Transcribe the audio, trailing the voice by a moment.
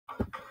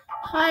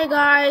Hi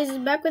guys,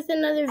 back with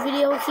another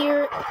video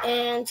here,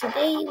 and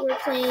today we're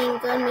playing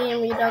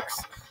Mayhem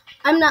Redux.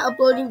 I'm not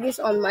uploading this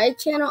on my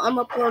channel, I'm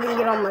uploading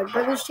it on my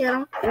brother's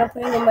channel, and I'm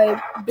playing with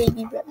my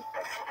baby brother.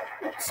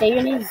 Say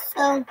your name.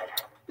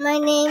 My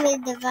name is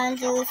YaBoi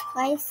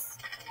Ssj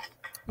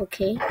I.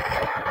 Okay,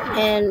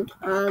 and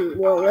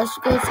well, let's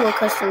go to a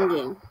custom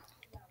game.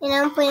 And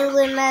I'm playing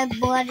with my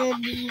brother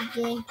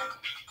DJ.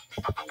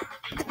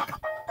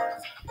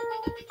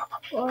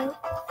 What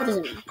does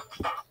it mean?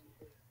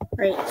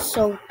 Right,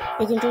 so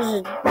you can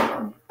choose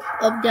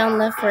up, down,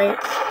 left, right,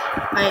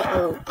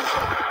 I-O.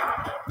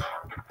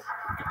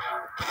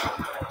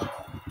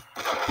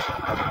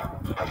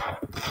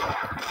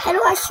 How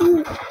do I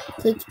shoot?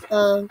 Click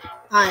I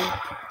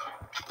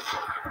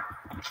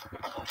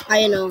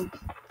and O.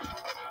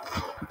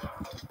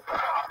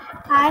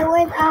 I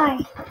with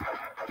I.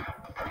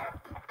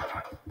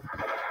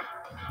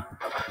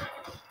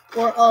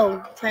 Or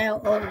O. Try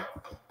out O.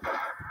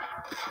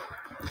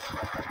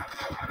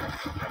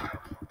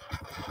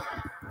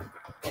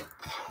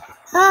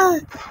 Oh,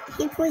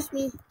 he pushed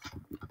me.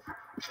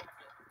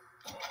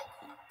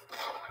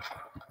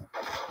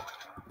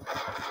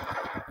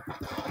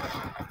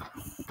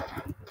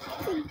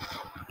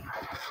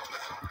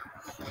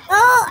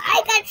 Oh,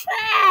 I got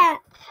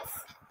trapped.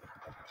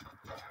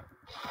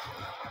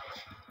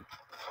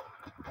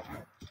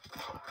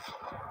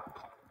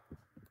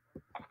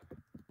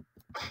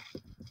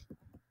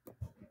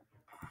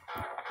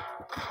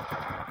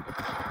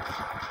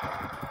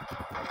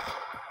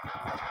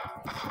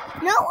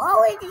 No,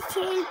 always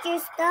change your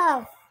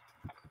stuff.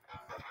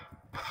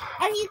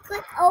 If you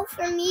click O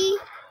for me,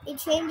 it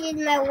changes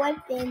my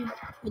weapon.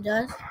 It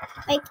does?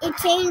 Like, it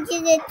changes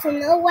it to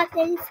no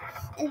weapons,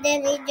 and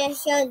then it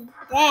just shows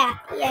that.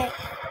 Yeah.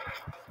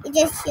 It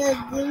just shows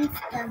green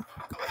stuff.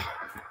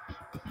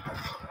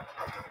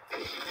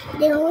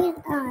 Then always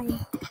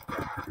I.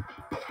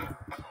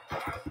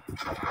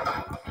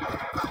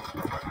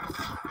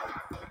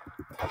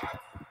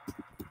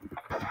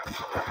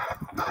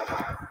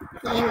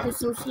 Playing with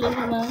some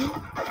Slender Man.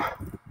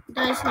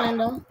 Die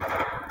Slender.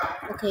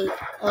 Okay,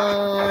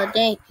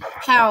 dang.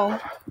 How?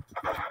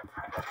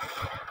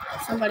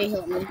 Somebody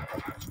help me.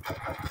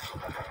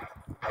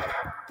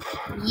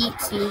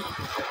 Yeetsy.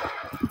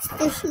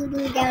 Still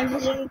shooting down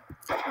here.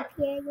 Up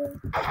here.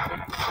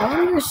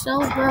 On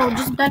yourself, bro.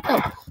 Just back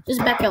up.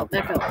 Just back out.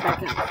 Back out.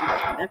 Back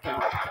out. Back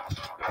out.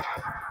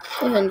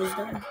 Go ahead and just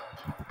die.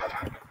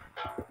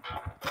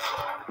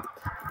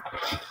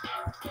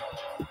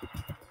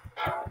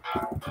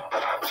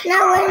 It's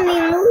not letting me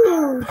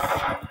move.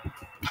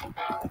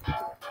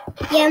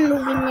 Yeah, I'm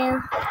moving now.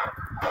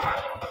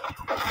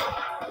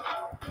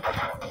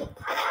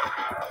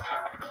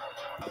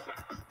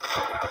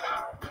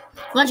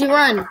 Why don't you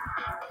run?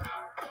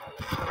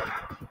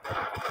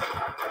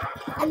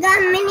 I got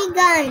a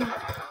minigun.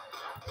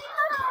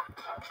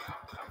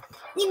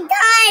 You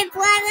die,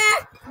 brother.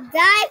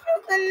 Die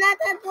from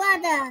another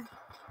brother.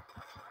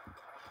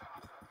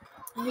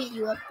 I hit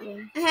you up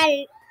there.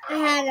 I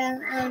had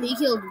a. You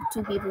killed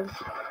 2 people.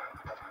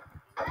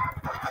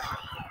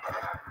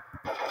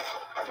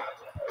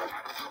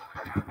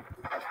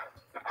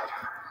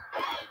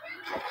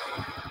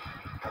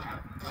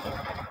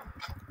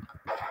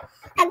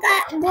 I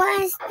got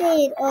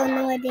blasted. Oh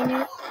no, I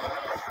didn't.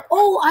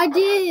 Oh, I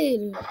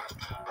did.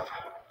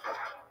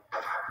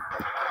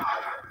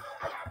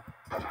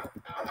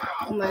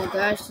 Oh my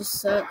gosh, this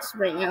sucks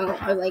right now.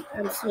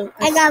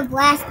 I got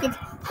blasted.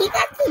 He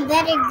got the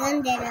better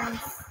gun than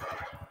us.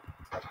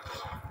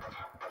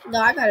 No,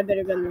 I got a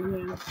better gun than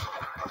him.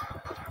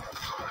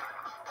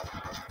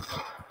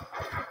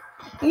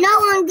 No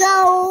one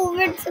go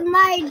over to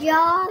my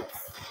jobs.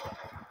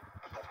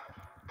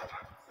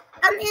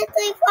 I'm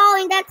instantly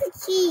falling. That's a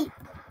cheat.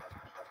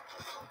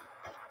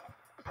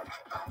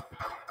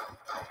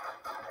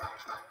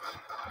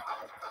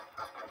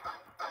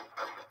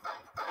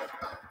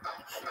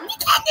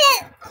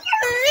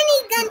 You're a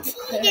minigun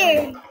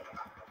cheater.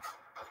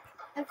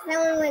 If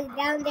someone was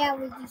down there,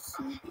 would you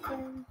shoot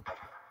them?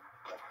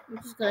 I'm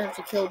just gonna have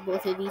to kill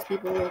both of these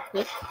people real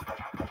quick.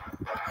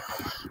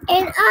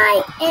 And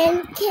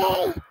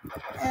I-N-K.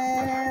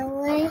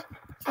 Went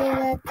to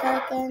the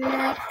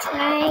coconut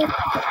tree.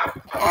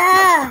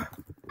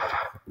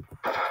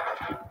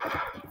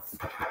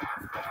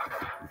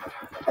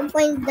 I'm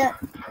playing the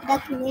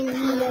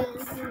Redux.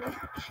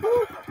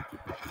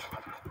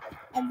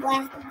 I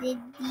blasted the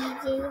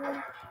DJ.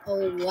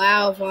 Oh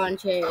wow,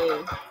 Vontae.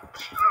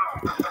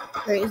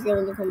 Great, he's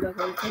gonna come back,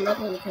 come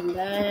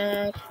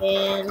back,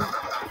 and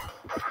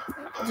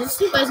just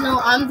so you guys know,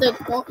 I'm not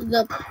purple,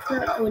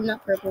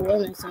 what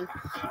am I saying?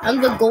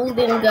 I'm the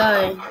golden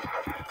guy.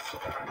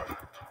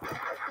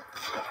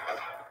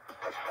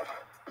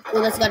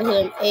 Oh, that's gotta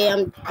hit him. Hey,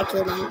 I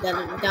killed him.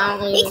 Got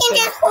down. You can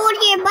just hold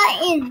your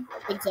button.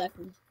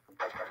 Exactly.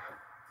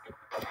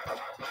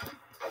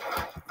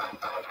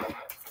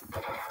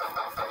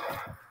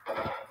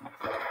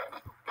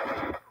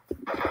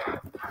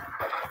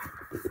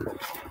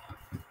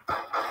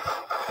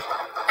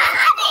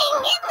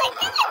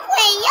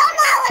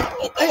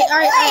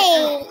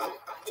 Alright.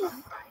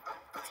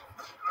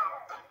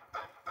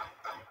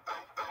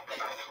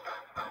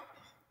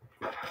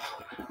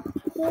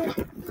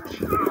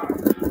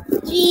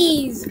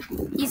 Jeez,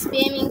 he's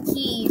spamming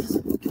keys.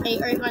 Hey,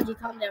 Manji,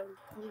 calm down.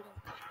 Calm down.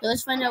 So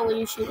let's find out what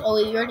you shoot. Oh,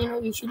 wait, you already know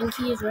what your shooting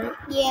key is, right?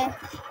 Yeah.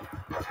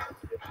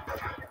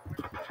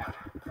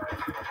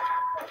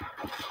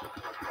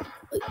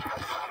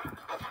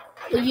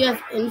 Well, you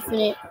have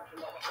infinite.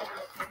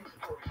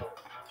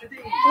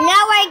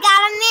 Now I got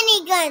a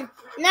minigun.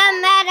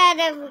 Not mad at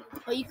him.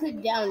 Oh, you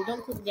click down.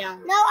 Don't click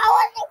down. No,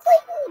 I wasn't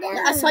clicking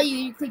down. I saw you.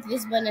 You click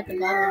this button at the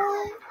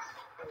bottom.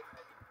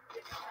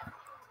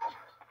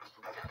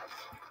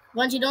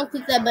 Bungie, don't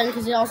click that button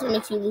because it also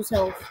makes you lose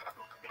health.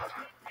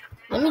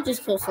 Let me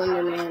just kill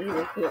Slenderman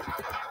real quick.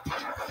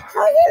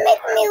 How does it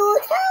make me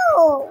lose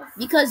health?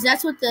 Because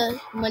that's what the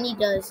money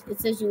does. It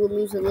says you will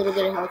lose a little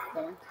bit of health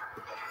there.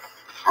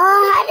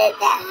 Oh, how did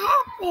that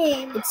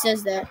happen? It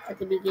says that at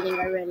the beginning.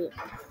 I read it.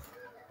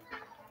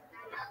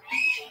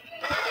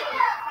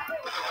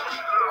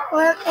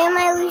 Well, am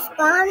I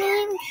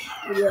respawning?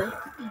 Yeah.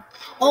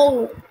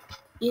 Oh,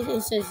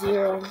 it says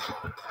 0.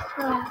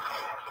 Oh.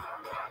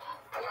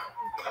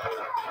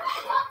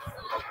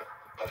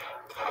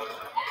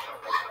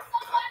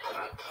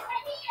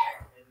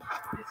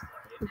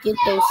 Get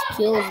those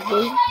kills,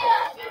 baby.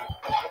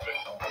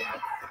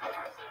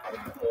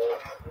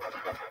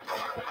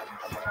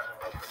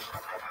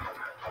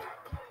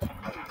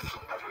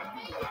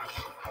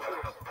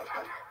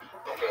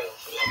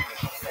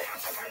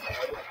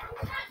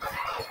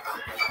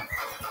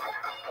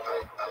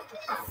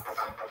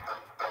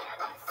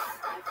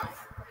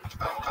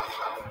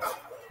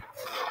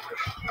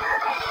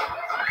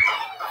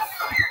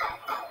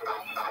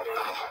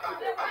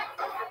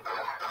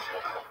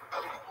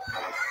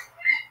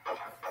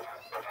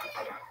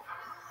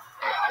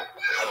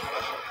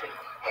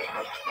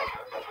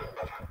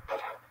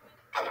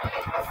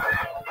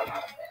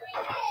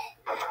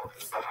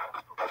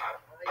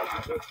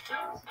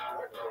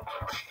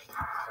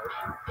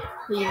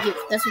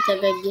 That's what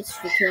that guy gets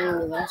for killing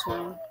the last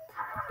round.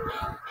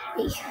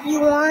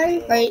 You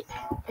won? Right?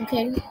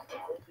 Okay.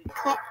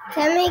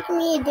 Can make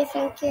me a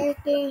different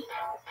character?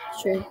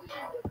 Sure.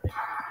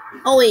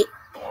 Oh, wait.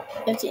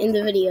 You have to end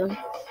the video.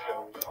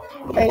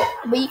 Right.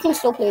 But you can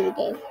still play the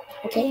game.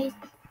 Okay?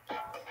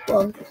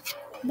 Well,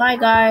 bye,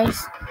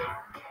 guys.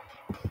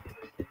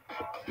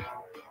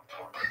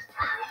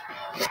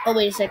 Oh,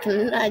 wait a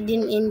second. I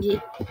didn't end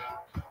it.